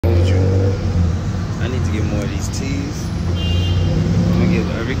tees. I'm gonna give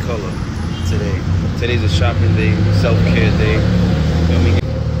every color today. Today's a shopping day, self-care day. Feel me?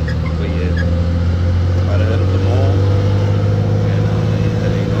 But yeah, about to head up the mall. And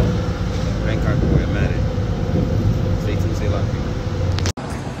yeah, you know, Bangkok, where I'm at it. Stay tuned, stay locked, people.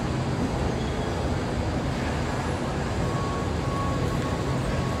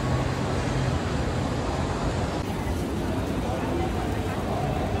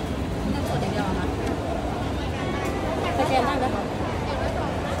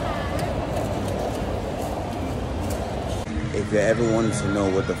 If you ever wanted to know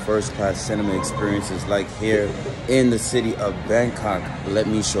what the first class cinema experience is like here in the city of Bangkok, let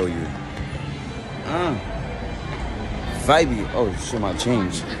me show you. Vibey. Oh shit, my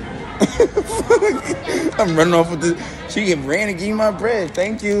change. I'm running off with this. She ran and gave me my bread.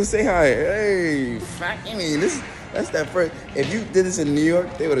 Thank you. Say hi. Hey, fucking that's that first. If you did this in New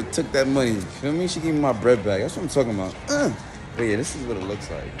York, they would have took that money. You feel me? She gave me my bread back. That's what I'm talking about. But yeah, this is what it looks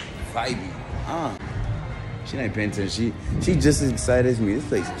like. Vibey. She ain't paying attention. She just as excited as me. This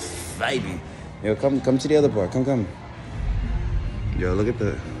place is vibey. Yo, come to the other part. Come. Yo, look at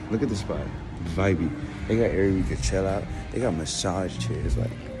the spot. Vibey. They got area we could chill out. They got massage chairs.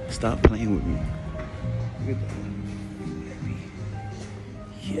 Like, stop playing with me. Look at that.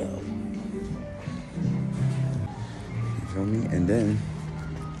 Yo. You feel me? And then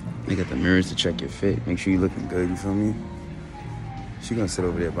they got the mirrors to check your fit. Make sure you're looking good. You feel me? She gonna sit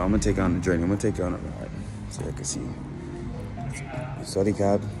over there, but I'm gonna take her on the journey. I'm gonna take her on a ride. So I can see. Sorry,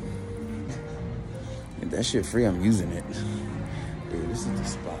 cab. If that shit free, I'm using it. Dude, this is the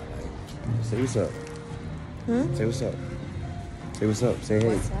spot. Like, say what's up. Say what's up. Say what's up. Say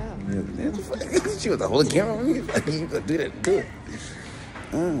hey. What's up? Yeah, she was the whole camera on me. You gonna do that? Do it.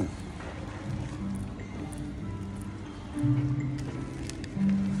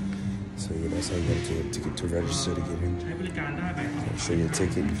 So yeah, that's how you gotta get a ticket to register to get in. So show you a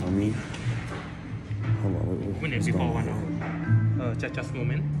ticket. You feel me? Hold on, what's going on here? Just a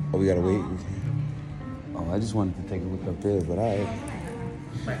moment. Oh, we gotta wait? Oh, I just wanted to take a look up there, but alright.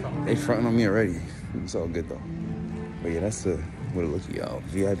 They fronting on me already. It's all good though. But yeah, that's what it looks like, y'all.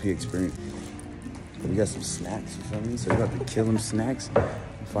 VIP experience. But we got some snacks, you feel me? So we got the kill 'em snacks.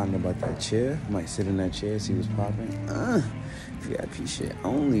 Find out about that chair. Might sit in that chair, see what's popping. VIP shit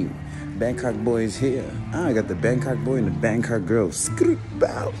only. Bangkok boys here. I got the Bangkok boy and the Bangkok girl. Screw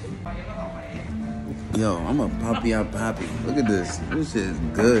bow. Yo, I'm a poppy out poppy. Look at this. This shit is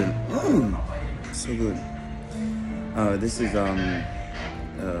good. So good. This is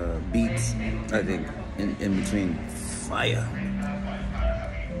beets, I think, in between. Fire.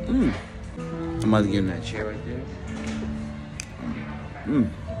 I'm about to give him that chair right there.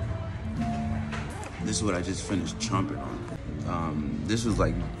 This is what I just finished chomping on. This was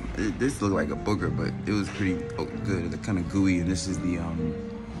like, this looked like a booger, but it was pretty good. It's kind of gooey, and this is the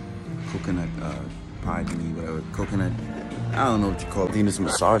coconut pie thingy, whatever. Coconut, I don't know what you call it. I think this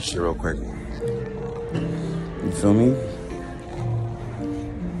massage shit real quick. You feel me?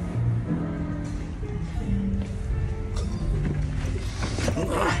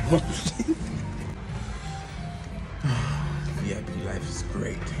 VIP life is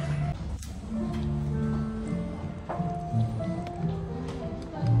great.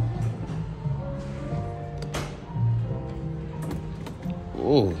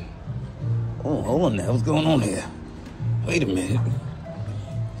 Oh, hold on now. What's going on here? Wait a minute.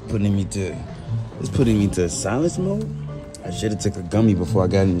 It's putting me to silence mode. I should have took a gummy before I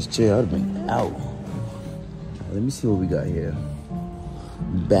got in this chair. I'd have been out. Let me see what we got here.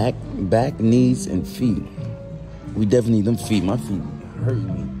 Back, knees, and feet. We definitely need them feet. My feet hurting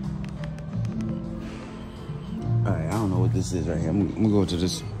me. All right, I don't know what this is right here. I'm gonna go to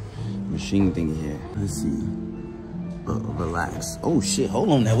this machine thing here. Let's see. Relax. Oh shit! Hold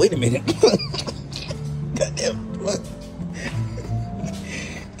on now. Wait a minute. Goddamn! Look.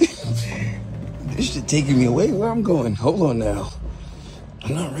 This shit taking me away. Where I'm going? Hold on now.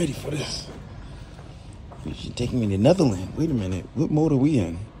 I'm not ready for this. She's taking me to Netherlands. Wait a minute. What mode are we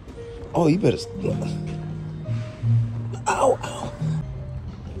in? Oh, you better. Ow!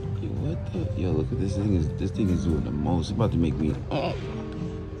 What the? Yo, look at this thing. This thing is doing the most. It's about to make me. Ow!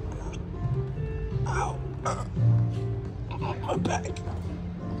 My back.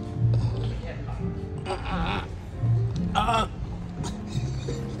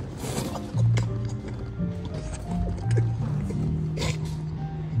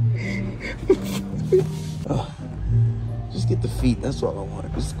 Just get the feet. That's all I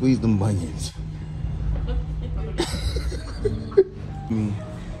want. Just squeeze them bunions.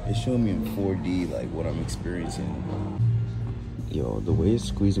 It's showing me in 4D like what I'm experiencing. Yo, the way it's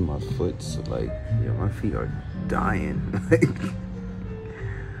squeezing my foot, so like, yeah, my feet are dying.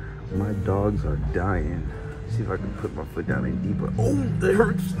 My dogs are dying. See if I can put my foot down in deeper. Oh, that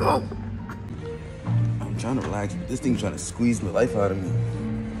hurts. Oh. I'm trying to relax, but this thing's trying to squeeze the life out of me.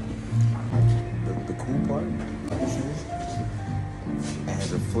 The cool part, it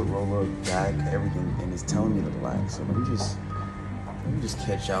has a foot roller, back, everything, and it's telling me to relax. So let me just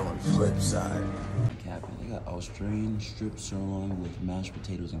catch y'all on the flip side. Captain, they got Australian strip sirloin with mashed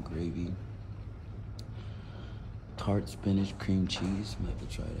potatoes and gravy. Tart spinach cream cheese. Might have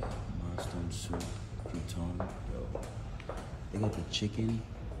to try that. Milestone soup, crouton. Yo. They got the chicken,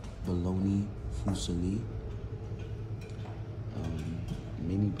 bologna, fusilli.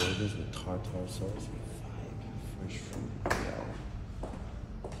 Mini burgers with tartar sauce with 5 fresh fruit. Yo.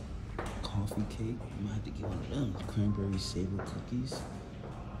 Coffee cake. I might have to get one of them. Cranberry sable cookies.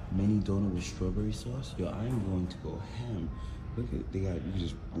 Mini donut with strawberry sauce. Yo, I am going to go ham. Look at, you can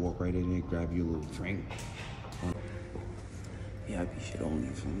just walk right in there, grab you a little drink. VIP shit only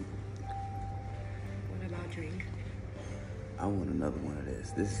for me. What about drink? I want another one of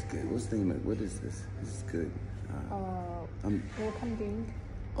this. This is good. What's the name of it? What is this? This is good. Welcome drink.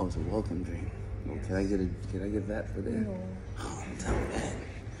 Oh, it's a welcome drink. Well, can I get that for there? No. Oh, I'm telling that.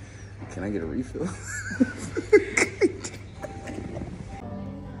 Can I get a refill?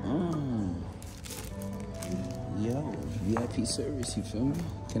 Yo, VIP service, you feel me?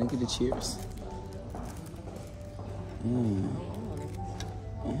 Can I get a cheers?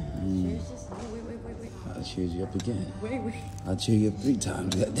 Cheers, just wait. I'll cheers you up again. Wait. I'll cheer you up 3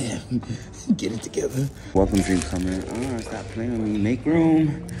 times. Goddamn. Get it together. Welcome drink coming. Stop playing with me. Make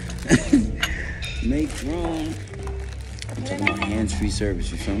room. Make room. I'm talking about hands-free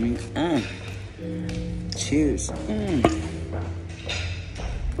service, you feel me? Cheers.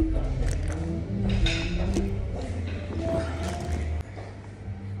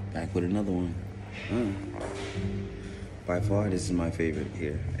 Back with another one. By far, this is my favorite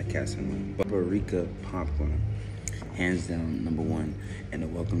here at Casanova. Paprika popcorn, hands down #1, and a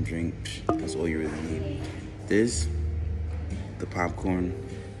welcome drink. That's all you really need. This, the popcorn,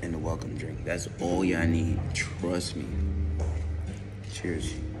 and the welcome drink. That's all y'all need. Trust me.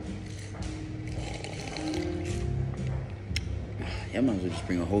 Cheers. Y'all might as well just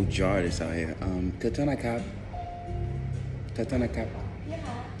bring a whole jar of this out here. Katana cup.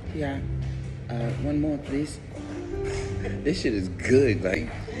 Yeah. One more, please. This shit is good, like,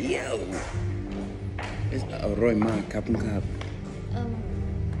 yo. It's Roy Ma, Kapung Kap.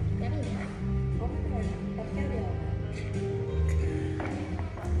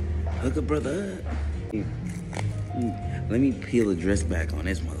 Hook a brother up. Let me peel the dress back on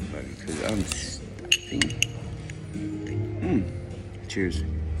this motherfucker, because I'm stuffing. Cheers.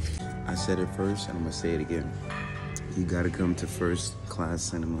 I said it first, and I'm gonna say it again. You gotta come to First Class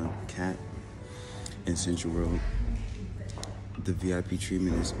Cinema Cat in Central Road. The VIP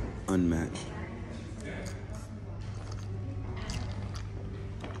treatment is unmatched.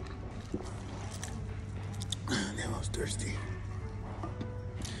 Damn, I was thirsty.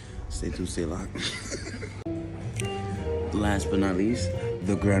 Stay tuned, stay locked. Last but not least,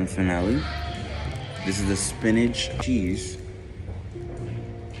 the grand finale. This is the spinach cheese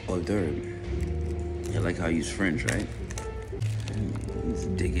hors d'oeuvre. You like how I use French, right? Let's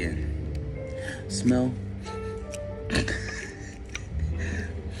dig in. Smell.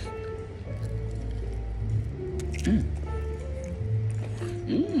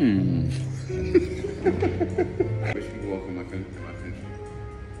 Wish you walk in my country.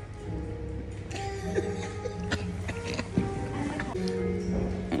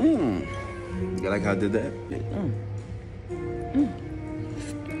 You like how I did that? Good.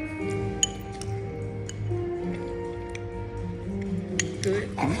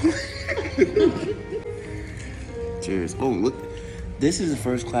 Cheers. Oh, look. This is a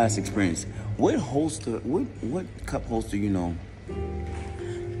first class experience. What holster, what cup holster, you know,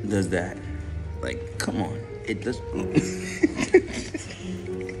 does that? Like, come on. It does.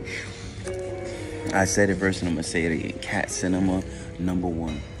 I said it first and I'm gonna say it again. Cat Cinema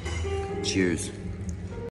 #1. Cheers.